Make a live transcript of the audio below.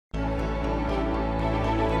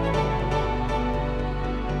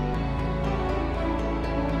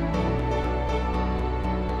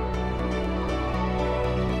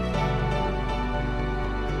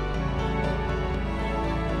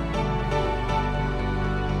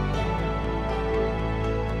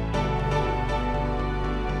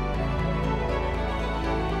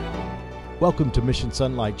Welcome to Mission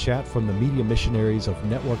SONlight Chat from the Media Missionaries of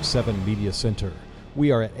Network 7 Media Center. We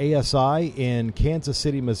are at ASI in Kansas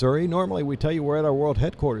City, Missouri. Normally we tell you we're at our world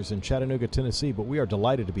headquarters in Chattanooga, Tennessee, but we are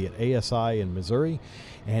delighted to be at ASI in Missouri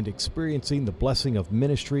and experiencing the blessing of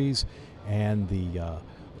ministries and the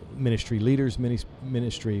ministry leaders,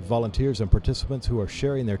 ministry volunteers, and participants who are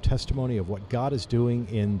sharing their testimony of what God is doing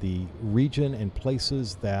in the region and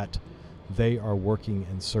places that they are working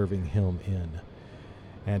and serving Him in.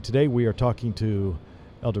 And today we are talking to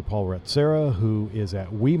Elder Paul Ratsara, who is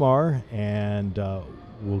at Weimar, and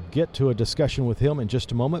we'll get to a discussion with him in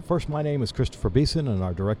just a moment. First, my name is Christopher Beeson, and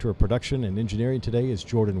our Director of Production and Engineering today is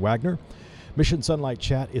Jordan Wagner. Mission SONlight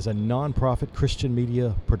Chat is a nonprofit Christian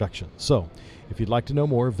media production. So, if you'd like to know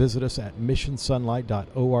more, visit us at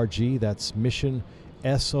missionsonlight.org. That's mission,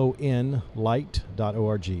 SONlight.org,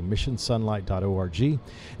 missionsonlight.org.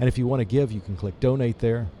 And if you want to give, you can click Donate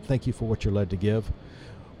there. Thank you for what you're led to give.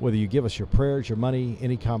 Whether you give us your prayers, your money,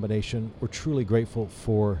 any combination, we're truly grateful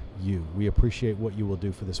for you. We appreciate what you will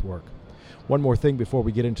do for this work. One more thing before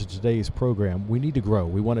we get into today's program. We need to grow.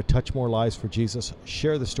 We want to touch more lives for Jesus,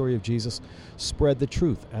 share the story of Jesus, spread the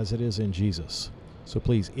truth as it is in Jesus. So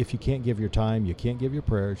please, if you can't give your time, you can't give your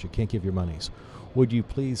prayers, you can't give your monies, would you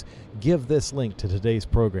please give this link to today's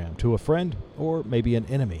program to a friend or maybe an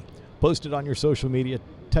enemy? Post it on your social media,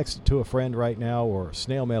 text it to a friend right now, or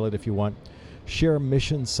snail mail it if you want. Share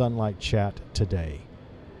Mission SONlight Chat today.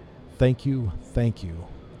 Thank you, thank you,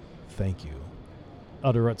 thank you.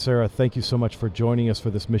 Elder Ratsara, thank you so much for joining us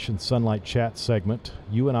for this Mission SONlight Chat segment.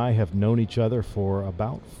 You and I have known each other for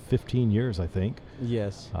about 15 years, I think.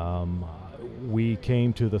 Yes. We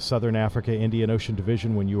came to the Southern Africa Indian Ocean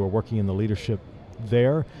Division when you were working in the leadership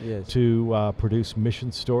there. Yes. To produce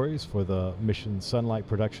mission stories for the Mission SONlight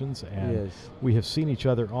Productions. And Yes. we have seen each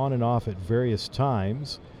other on and off at various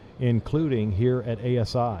times, including here at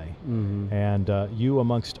ASI. Mm-hmm. And you,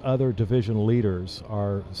 amongst other division leaders,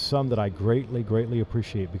 are some that I greatly, greatly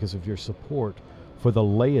appreciate because of your support for the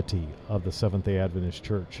laity of the Seventh-day Adventist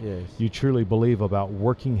Church. Yes. You truly believe about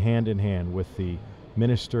working hand in hand with the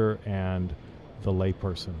minister and the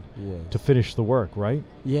layperson to finish the work, right?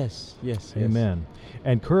 Yes, yes. Amen. Yes.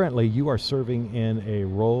 And currently you are serving in a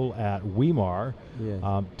role at Weimar. Yes.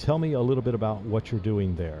 Tell me a little bit about what you're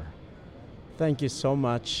doing there. Thank you so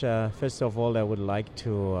much. First of all, I would like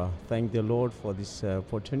to thank the Lord for this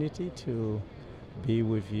opportunity to be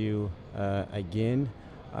with you again.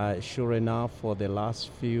 Sure enough, for the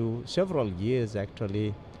last several years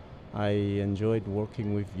actually, I enjoyed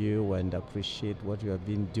working with you and appreciate what you have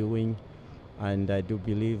been doing. And I do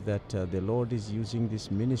believe that the Lord is using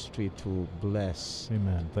this ministry to bless.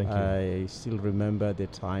 Amen. Thank you. I still remember the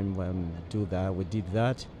time when we did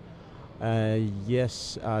that.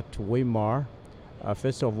 Yes, at Weimar.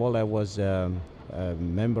 First of all, I was a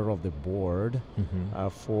member of the board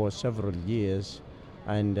for several years,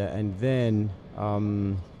 and then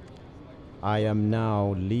I am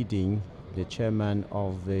now leading the chairman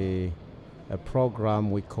of the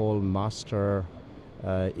program we call Master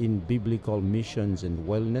in Biblical Missions and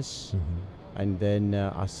Wellness, and then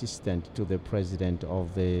assistant to the president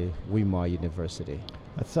of the Weimar University.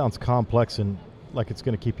 That sounds complex and like it's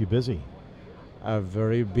going to keep you busy.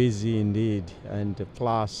 Very busy indeed, and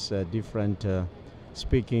plus different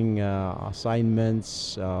speaking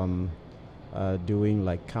assignments, doing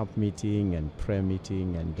like camp meeting and prayer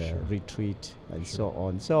meeting and retreat and so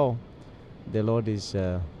on. So the Lord is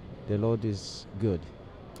good.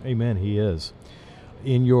 Amen. He is.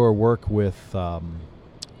 In your work with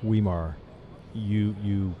Weimar,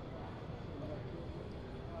 you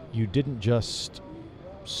didn't just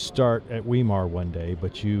start at Weimar one day,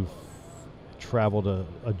 but you've traveled a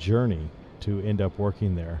journey to end up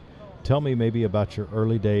working there. Tell me maybe about your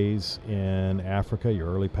early days in Africa,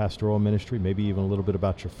 your early pastoral ministry, maybe even a little bit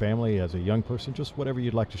about your family as a young person, just whatever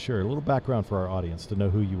you'd like to share, a little background for our audience to know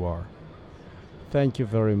who you are. Thank you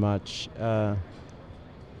very much.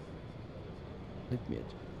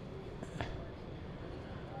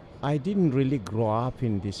 I didn't really grow up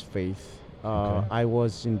in this faith. I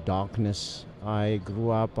was in darkness. I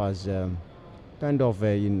grew up as kind of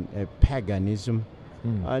in paganism,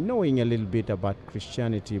 knowing a little bit about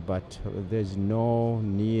Christianity, but there's no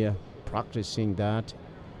near practicing that.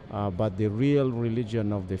 But the real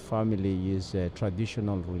religion of the family is a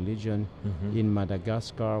traditional religion in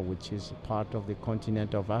Madagascar, which is part of the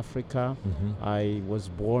continent of Africa. I was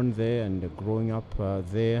born there and growing up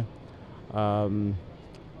there.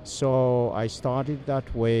 So I started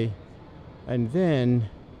that way. And then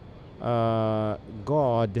God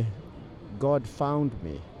found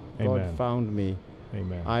me. Amen. God found me.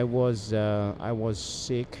 Amen. I was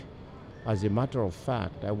sick As a matter of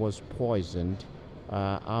fact, I was poisoned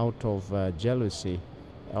out of jealousy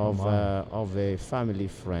of a family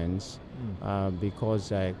friends,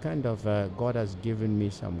 because I kind of God has given me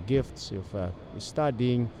some gifts of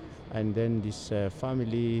studying, and then this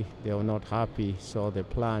family, they were not happy, so they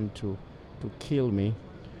planned to kill me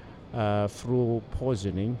through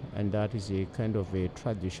poisoning, and that is a kind of a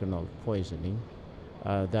traditional poisoning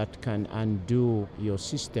that can undo your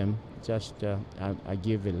system. Just I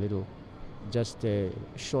give a little, just a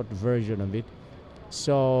short version of it.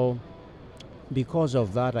 So because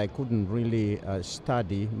of that, I couldn't really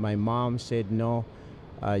study. My mom said, no,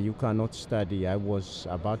 you cannot study. I was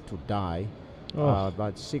about to die.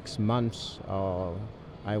 About 6 months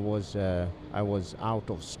I was out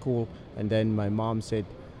of school, and then my mom said,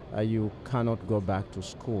 you cannot go back to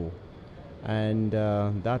school. And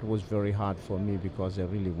that was very hard for me because I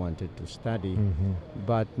really wanted to study.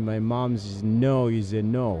 But my mom's no is a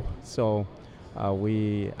no. So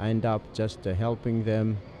we end up just helping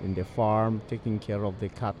them in the farm, taking care of the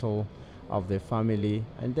cattle of the family.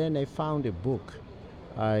 And then I found a book.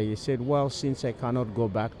 I said, well, since I cannot go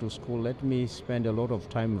back to school, let me spend a lot of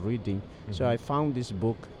time reading. So I found this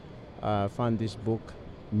book,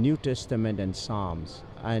 New Testament and Psalms.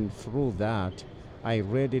 And through that, I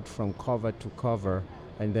read it from cover to cover.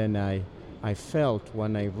 And then I felt,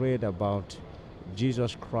 when I read about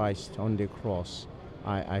Jesus Christ on the cross,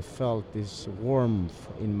 I felt this warmth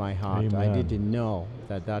in my heart. Amen. I didn't know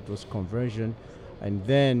that was conversion. And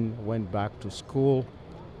then went back to school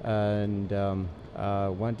and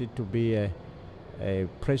wanted to be a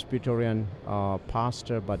Presbyterian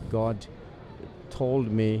pastor, but God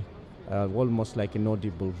told me almost like an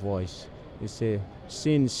audible voice. He said,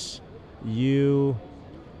 since you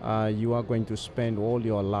are going to spend all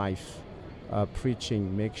your life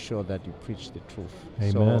preaching, make sure that you preach the truth.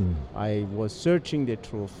 Amen. So I was searching the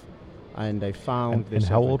truth, and I found this.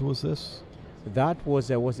 And how old was this? I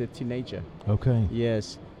was a teenager. Okay.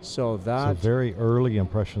 Yes. So very early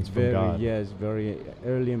impressions from God. Yes, very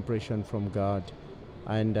early impression from God.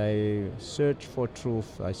 And I searched for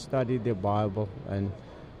truth. I studied the Bible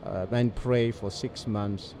and prayed for 6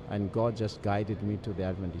 months, and God just guided me to the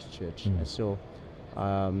Adventist Church. And so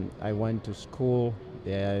I went to school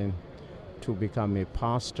there to become a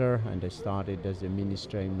pastor, and I started as a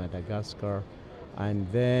minister in Madagascar, and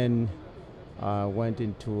then went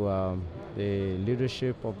into the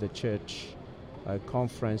leadership of the church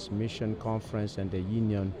conference, mission conference, and the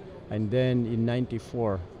union. And then in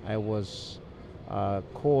 '94, I was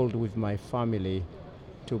called with my family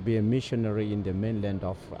to be a missionary in the mainland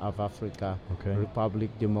of Africa, Republic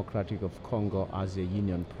Democratic of Congo, as a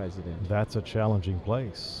union president. That's a challenging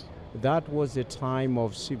place. That was a time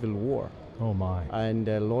of civil war. Oh my. And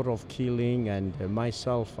a lot of killing, and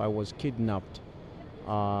myself, I was kidnapped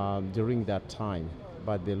during that time,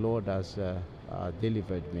 but the Lord has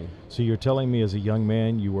delivered me. So you're telling me as a young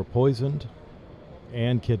man you were poisoned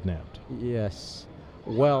and kidnapped? Yes.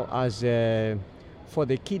 Well, for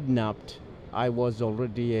the kidnapped, I was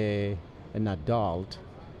already an adult.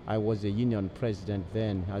 I was a union president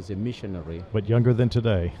then as a missionary. But younger than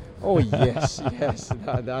today. Oh, yes, yes,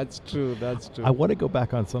 that's true, that's true. I want to go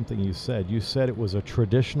back on something you said. You said it was a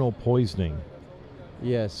traditional poisoning.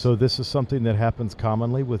 Yes. So this is something that happens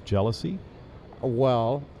commonly with jealousy?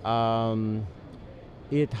 Well,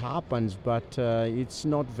 it happens, but it's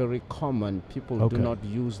not very common. People do not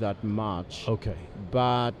use that much. Okay.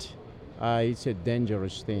 But it's a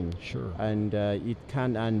dangerous thing. Sure. And it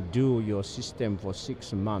can undo your system for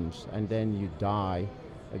 6 months, and then you die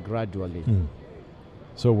gradually.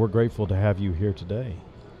 So we're grateful to have you here today.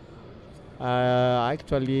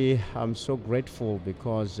 Actually, I'm so grateful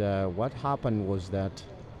because what happened was that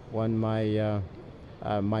when my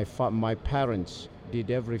parents did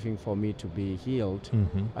everything for me to be healed,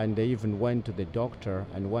 and they even went to the doctor,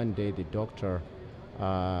 and one day the doctor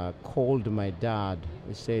called my dad.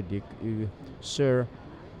 He said, sir,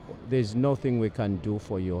 there's nothing we can do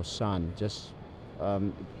for your son. Just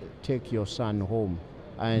take your son home.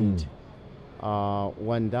 And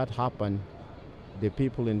when that happened, the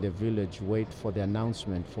people in the village wait for the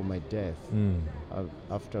announcement for my death.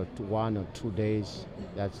 After 1 or 2 days,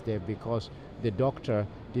 that's there, because the doctor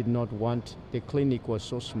did not want, the clinic was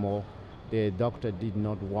so small, the doctor did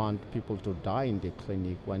not want people to die in the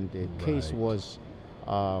clinic. When the case was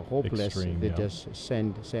hopeless, extreme, they just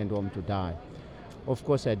send home to die. Of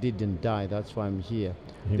course, I didn't die. That's why I'm here.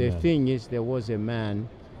 Amen. The thing is, there was a man.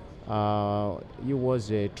 He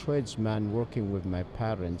was a tradesman working with my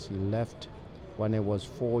parents. He left when I was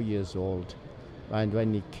 4 years old, and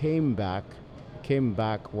when he came back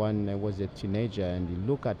when I was a teenager, and he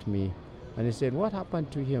looked at me And he said, what happened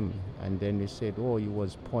to him? And then he said, oh, he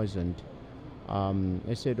was poisoned.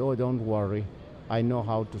 He said, oh, don't worry. I know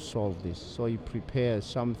how to solve this. So he prepared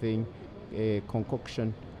something, a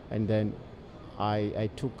concoction, and then I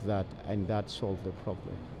took that, and that solved the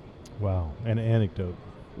problem. Wow, an anecdote.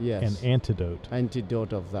 Yes. An antidote.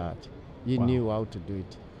 Antidote of that. He Wow. knew how to do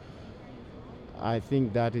it. I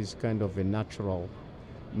think that is kind of a natural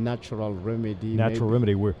remedy. Natural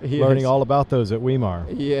remedy. We're Yes. learning all about those at Weimar.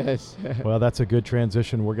 Yes. Well, that's a good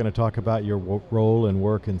transition. We're going to talk about your role and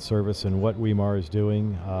work and service and what Weimar is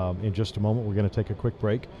doing in just a moment. We're going to take a quick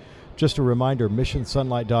break. Just a reminder,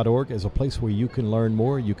 missionsonlight.org is a place where you can learn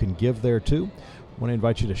more. You can give there too. I want to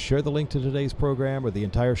invite you to share the link to today's program or the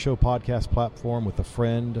entire show podcast platform with a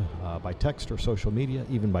friend by text or social media,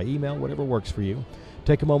 even by email, whatever works for you.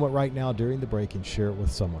 Take a moment right now during the break and share it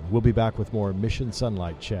with someone. We'll be back with more Mission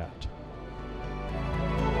Sunlight Chat.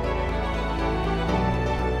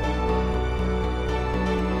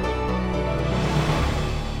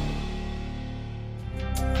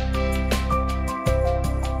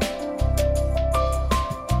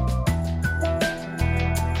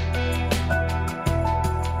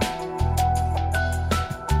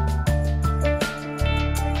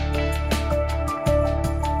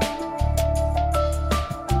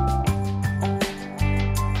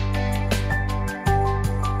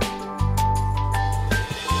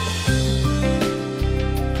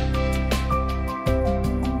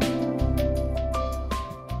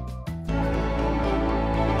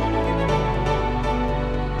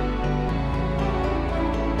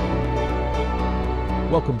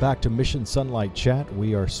 Welcome back to Mission Sunlight Chat.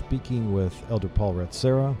 We are speaking with Elder Paul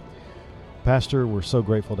Ratsara. Pastor, we're so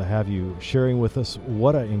grateful to have you sharing with us.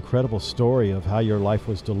 What an incredible story of how your life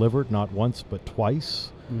was delivered, not once but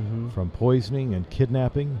twice, from poisoning and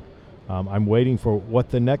kidnapping. I'm waiting for what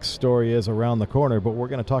the next story is around the corner, but we're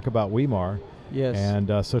going to talk about Weimar. Yes.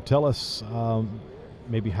 And so tell us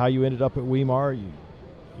maybe how you ended up at Weimar,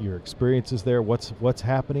 your experiences there, what's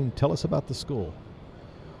happening. Tell us about the school.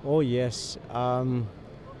 Oh, yes.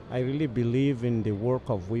 I really believe in the work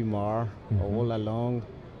of Weimar all along.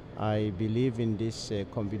 I believe in this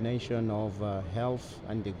combination of health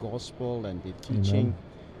and the gospel and the teaching.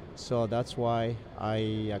 So that's why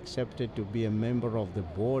I accepted to be a member of the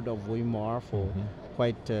board of Weimar for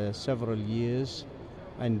quite several years.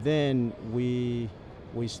 And then we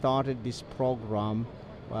started this program,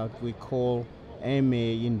 what we call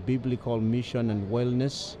MA in Biblical Mission and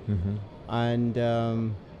Wellness. And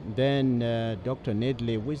then Dr.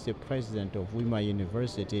 Nedley, who is the president of Weimar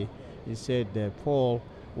University, he said, Paul,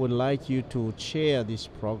 would like you to chair this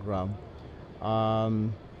program.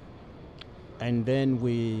 And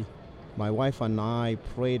then my wife and I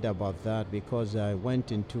prayed about that because I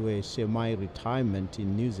went into a semi-retirement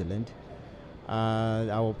in New Zealand.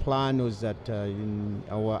 Our plan was that in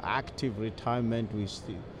our active retirement, we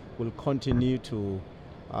will continue to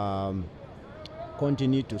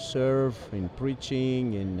serve in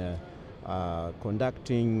preaching, in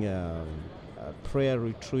conducting prayer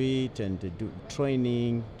retreat and do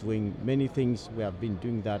training, doing many things. We have been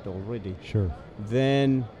doing that already. Sure.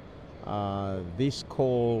 Then this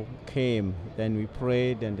call came. Then we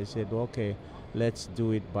prayed and they said, okay, let's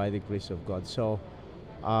do it by the grace of God. So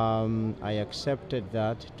I accepted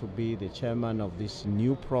that to be the chairman of this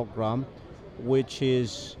new program, which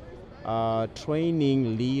is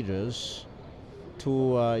training leaders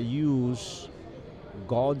to use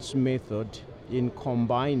God's method in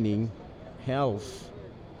combining health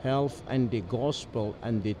and the gospel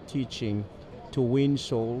and the teaching to win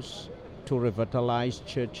souls, to revitalize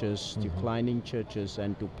churches, declining churches,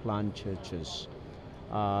 and to plant churches.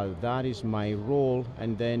 That is my role.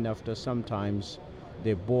 And then after some times,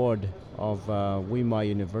 the board of Weimar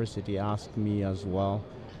University asked me as well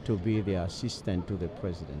to be the assistant to the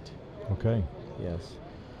president. Okay. Yes.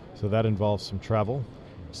 So that involves some travel.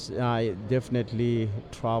 Definitely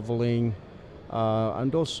traveling,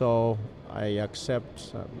 and also I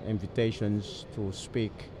accept invitations to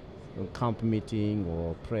speak in camp meeting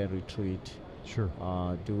or prayer retreat. Sure.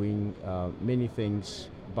 Doing many things,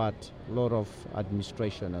 but a lot of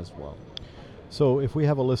administration as well. So if we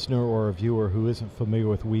have a listener or a viewer who isn't familiar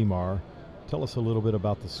with Weimar, tell us a little bit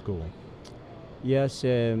about the school. Yes.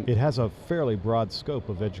 It has a fairly broad scope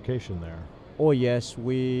of education there. Oh yes,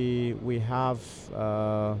 we have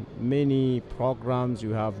many programs.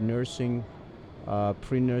 You have nursing,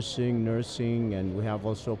 pre-nursing, nursing, and we have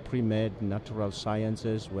also pre-med, natural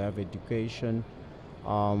sciences. We have education.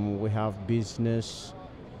 We have business.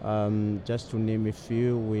 Just to name a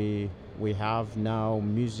few, we have now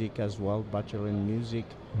music as well, bachelor in music,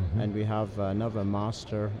 and we have another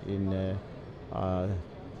master in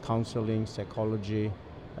counseling, psychology,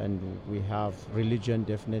 and we have religion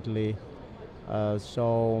definitely.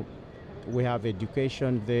 So we have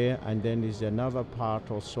education there, and then there's another part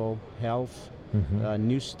also, health,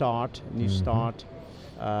 New Start. New Start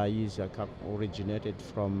is originated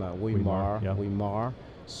from Weimar. Yeah. Weimar.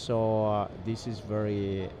 So this is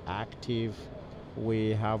very active.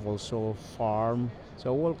 We have also farm.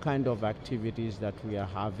 So all kind of activities that we are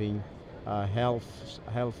having.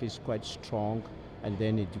 Health is quite strong, and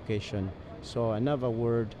then education. So another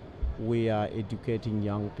word, we are educating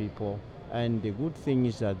young people. And the good thing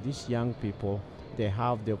is that these young people, they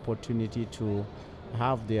have the opportunity to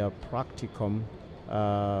have their practicum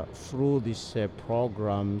through these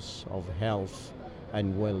programs of health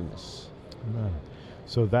and wellness. Amen.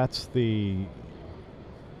 So that's the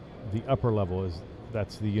upper level,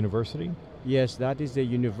 that's the university? Yes, that is the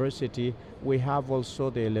university. We have also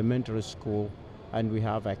the elementary school, and we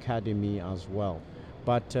have academy as well.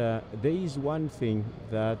 But there is one thing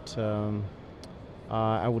that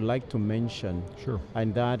I would like to mention. Sure.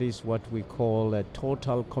 And that is what we call a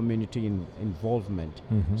total community involvement.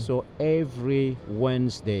 So every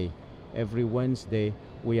Wednesday,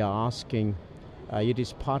 we are asking, it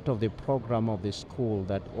is part of the program of the school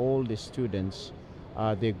that all the students,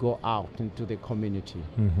 they go out into the community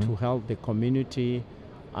to help the community,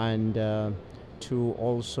 and to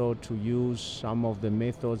also to use some of the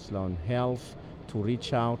methods on health to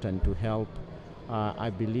reach out and to help. I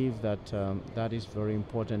believe that that is very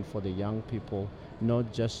important for the young people,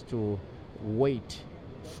 not just to wait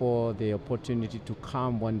for the opportunity to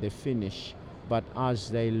come when they finish, but as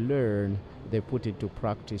they learn, they put into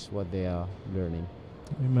practice what they are learning.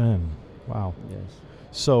 Amen. Wow. Yes.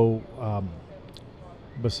 So,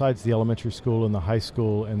 besides the elementary school and the high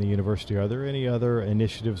school and the university, are there any other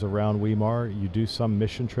initiatives around Weimar? You do some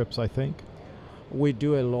mission trips, I think? We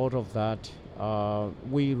do a lot of that.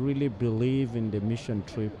 We really believe in the mission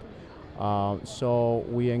trip. So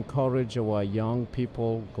we encourage our young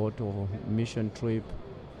people go to a mission trip.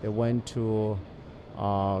 They went to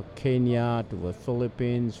Kenya, to the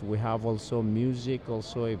Philippines. We have also music,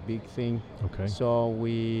 also a big thing. Okay. So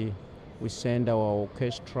we send our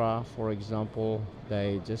orchestra, for example.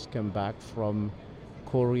 They just came back from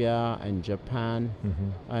Korea and Japan,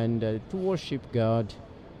 and to worship God,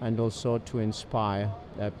 and also to inspire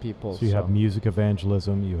people. So you have music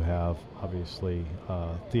evangelism, you have obviously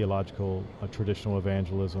theological, traditional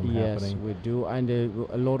evangelism happening. Yes, we do, and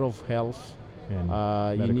a lot of health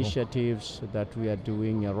and initiatives that we are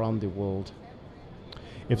doing around the world.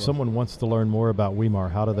 If someone wants to learn more about Weimar,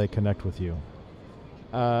 how do they connect with you?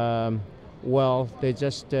 Well, they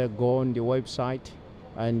just go on the website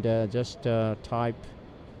and just type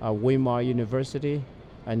Weimar University,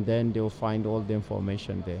 and then they'll find all the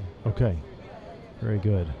information there. Okay, very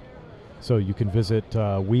good. So you can visit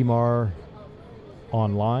Weimar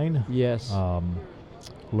online. Yes.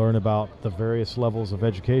 Learn about the various levels of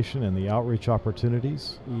education and the outreach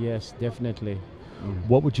opportunities. Yes, definitely.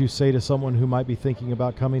 What would you say to someone who might be thinking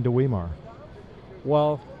about coming to Weimar?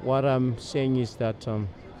 Well, what I'm saying is that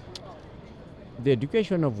the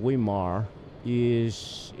education of Weimar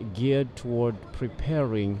is geared toward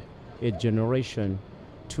preparing a generation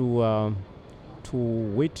to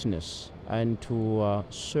witness and to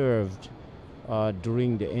serve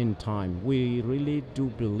during the end time. We really do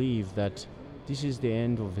believe that this is the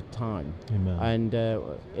end of the time. Amen. And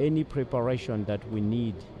any preparation that we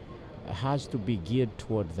need has to be geared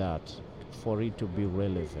toward that for it to be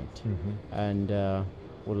relevant. And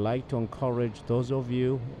would like to encourage those of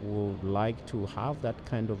you who would like to have that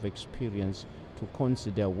kind of experience to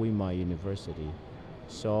consider Weimar University.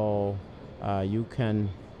 So you can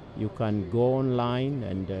go online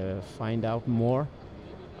and find out more.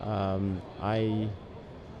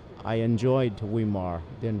 I enjoyed Weimar.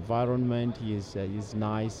 The environment is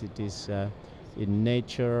nice. It is in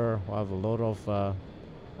nature. We have a lot of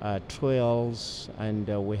trails, and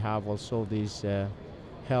we have also these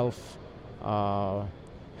health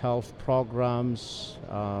programs,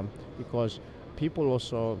 because people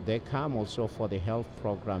also, they come also for the health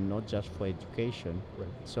program, not just for education. Right.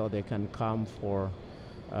 So they can come for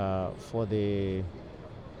the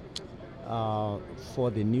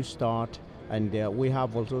New Start, and we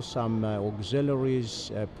have also some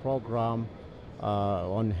auxiliaries program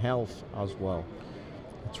on health as well.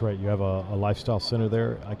 That's right. You have a lifestyle center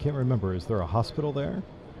there. I can't remember. Is there a hospital there?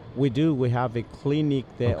 We do. We have a clinic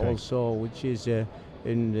there also, which is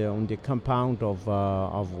on the compound of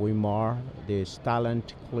Weimar, the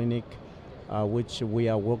Talent Clinic, which we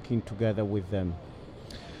are working together with them.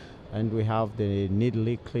 And we have the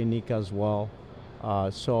Needley Clinic as well.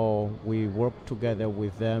 So we work together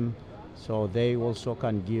with them so they also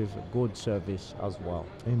can give good service as well.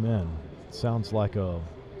 Amen. Sounds like a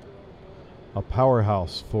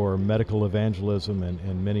powerhouse for medical evangelism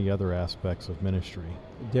and many other aspects of ministry.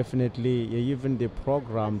 Definitely, even the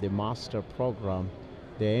program, the master program,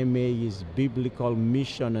 the MA is Biblical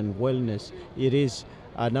Mission and Wellness. It is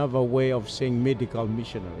another way of saying medical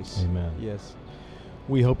missionaries. Amen. Yes.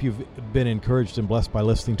 We hope you've been encouraged and blessed by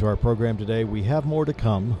listening to our program today. We have more to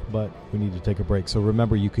come, but we need to take a break. So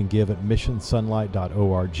remember, you can give at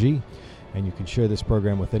missionsonlight.org, and you can share this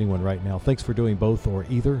program with anyone right now. Thanks for doing both or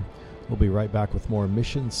either. We'll be right back with more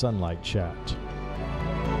Mission Sonlight Chat.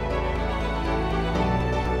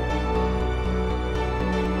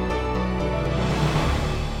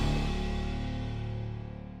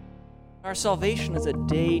 Our salvation is a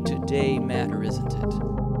day-to-day matter, isn't it?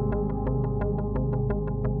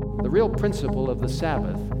 The real principle of the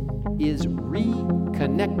Sabbath is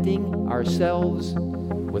reconnecting ourselves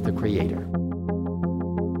with the Creator.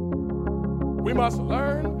 We must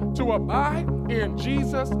learn to abide in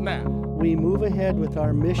Jesus now. We move ahead with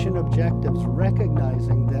our mission objectives,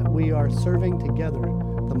 recognizing that we are serving together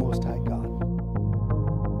the Most High God.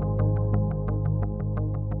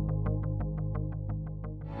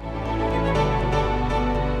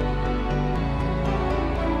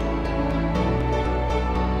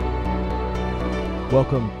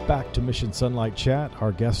 Welcome back to Mission Sonlight Chat.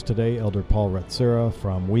 Our guest today, Elder Paul Ratsara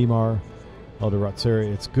from Weimar. Elder Ratsara,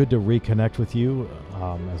 it's good to reconnect with you.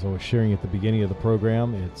 As I was sharing at the beginning of the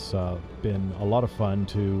program, it's been a lot of fun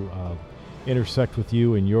to intersect with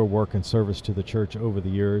you in your work and service to the church over the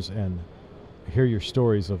years and hear your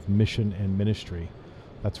stories of mission and ministry.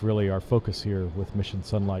 That's really our focus here with Mission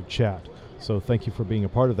Sonlight Chat. So thank you for being a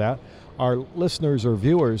part of that. Our listeners or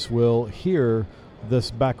viewers will hear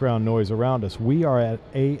this background noise around us. We are at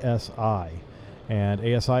ASI, and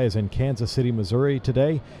ASI is in Kansas City, Missouri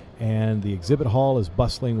today, and the exhibit hall is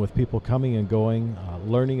bustling with people coming and going,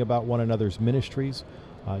 learning about one another's ministries,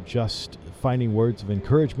 just finding words of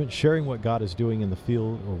encouragement, sharing what God is doing in the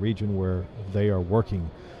field or region where they are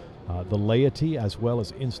working. The laity as well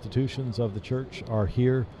as institutions of the church are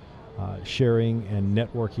here sharing and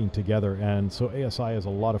networking together, and so ASI is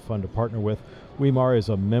a lot of fun to partner with. Weimar is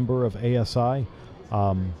a member of ASI.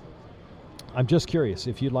 I'm just curious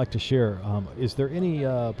if you'd like to share, is there any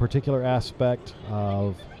particular aspect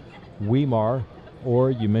of Weimar, or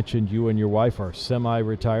you mentioned you and your wife are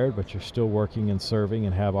semi-retired, but you're still working and serving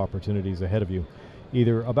and have opportunities ahead of you,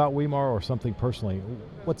 either about Weimar or something personally.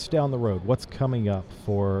 What's down the road? What's coming up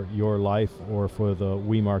for your life or for the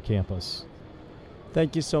Weimar campus?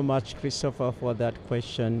 Thank you so much, Christopher, for that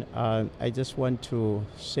question. I just want to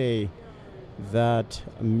say that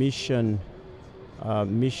mission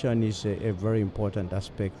is a very important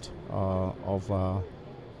aspect of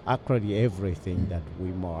actually everything that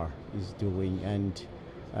Weimar is doing, and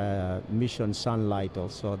Mission Sonlight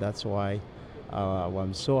also. That's why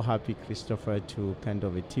I'm so happy, Christopher, to kind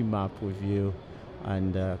of team up with you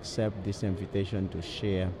and accept this invitation to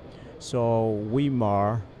share. So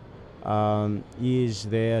Weimar is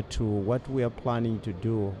there to what we are planning to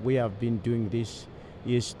do. We have been doing this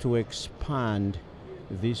is to expand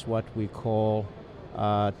this what we call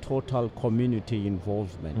total community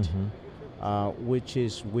involvement, which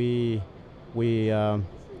is we go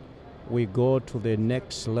to the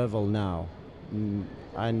next level now,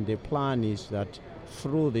 and the plan is that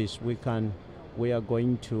through this we are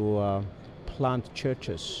going to plant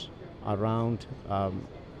churches around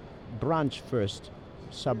branch first.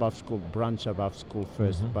 Sabbath school, branch Sabbath school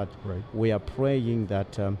first, but right. We are praying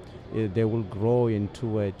that they will grow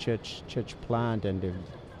into a church plant and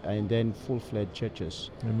then full-fledged churches.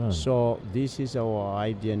 Amen. So this is our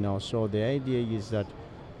idea now. So the idea is that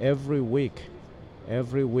every week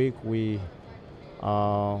we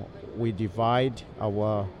divide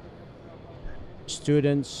our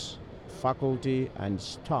students, faculty, and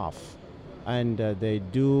staff, and they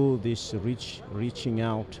do this reaching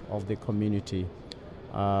out of the community.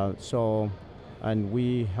 And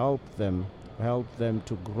we help them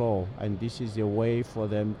to grow, and this is a way for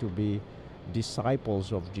them to be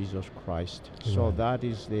disciples of Jesus Christ. Amen. So that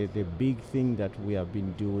is the big thing that we have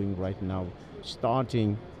been doing right now,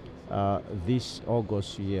 starting this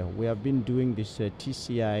August year. We have been doing this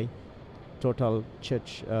TCI, Total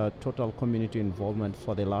Church, Total Community Involvement,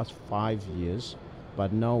 for the last 5 years,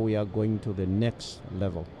 but now we are going to the next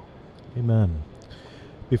level. Amen.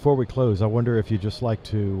 Before we close, I wonder if you'd just like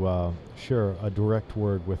to share a direct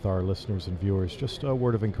word with our listeners and viewers, just a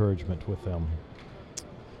word of encouragement with them.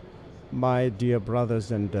 My dear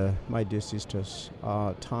brothers and my dear sisters,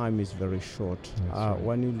 time is very short. Right.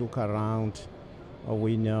 When you look around,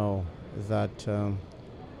 we know that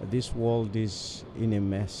This world is in a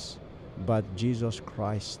mess, but Jesus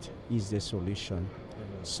Christ is the solution.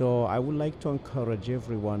 So I would like to encourage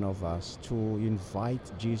every one of us to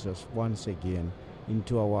invite Jesus once again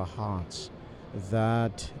into our hearts,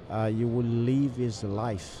 that you will live his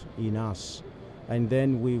life in us, and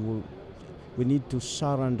then we need to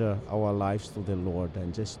surrender our lives to the Lord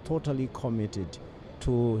and just totally committed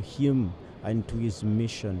to him and to his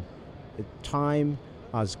mission. The time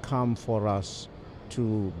has come for us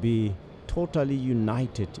to be totally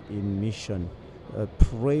united in mission,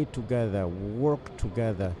 pray together, work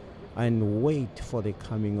together, and wait for the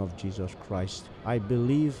coming of Jesus Christ. I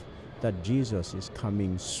believe that Jesus is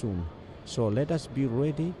coming soon. So let us be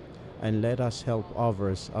ready, and let us help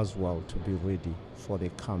others as well to be ready for the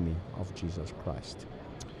coming of Jesus Christ.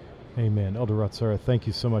 Amen. Elder Ratsara, thank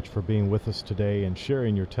you so much for being with us today and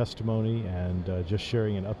sharing your testimony and just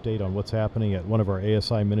sharing an update on what's happening at one of our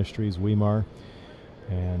ASI ministries, Weimar.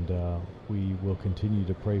 And we will continue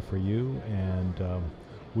to pray for you. And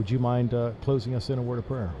would you mind closing us in a word of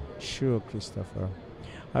prayer? Sure, Christopher.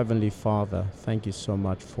 Heavenly Father, thank you so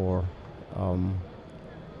much for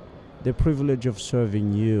the privilege of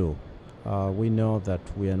serving you. We know that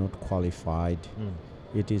we are not qualified.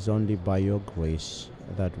 It is only by your grace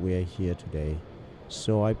that we are here today.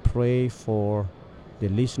 So I pray for the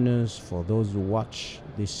listeners, for those who watch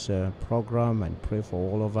this program, and pray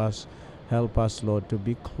for all of us. Help us, Lord, to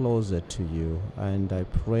be closer to you. And I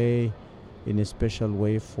pray in a special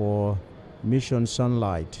way for Mission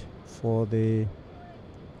SONlight, for the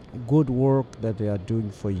good work that they are doing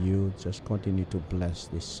for you. Just continue to bless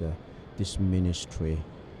this ministry.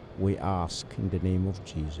 We ask in the name of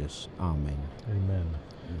Jesus. Amen. Amen.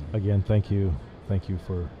 Again, thank you. Thank you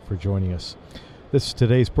for joining us. This is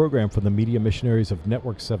today's program from the Media Missionaries of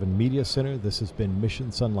Network 7 Media Center. This has been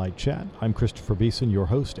Mission SONlight Chat. I'm Christopher Beeson, your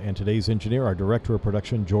host, and today's engineer, our director of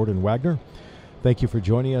production, Jordan Wagner. Thank you for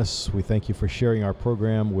joining us. We thank you for sharing our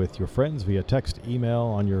program with your friends via text, email,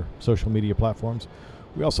 on your social media platforms.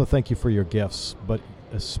 We also thank you for your gifts, but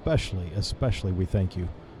especially we thank you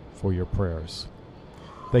for your prayers.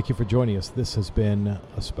 Thank you for joining us. This has been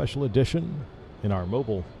a special edition in our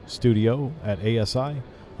mobile studio at ASI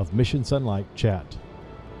of Mission SONlight Chat.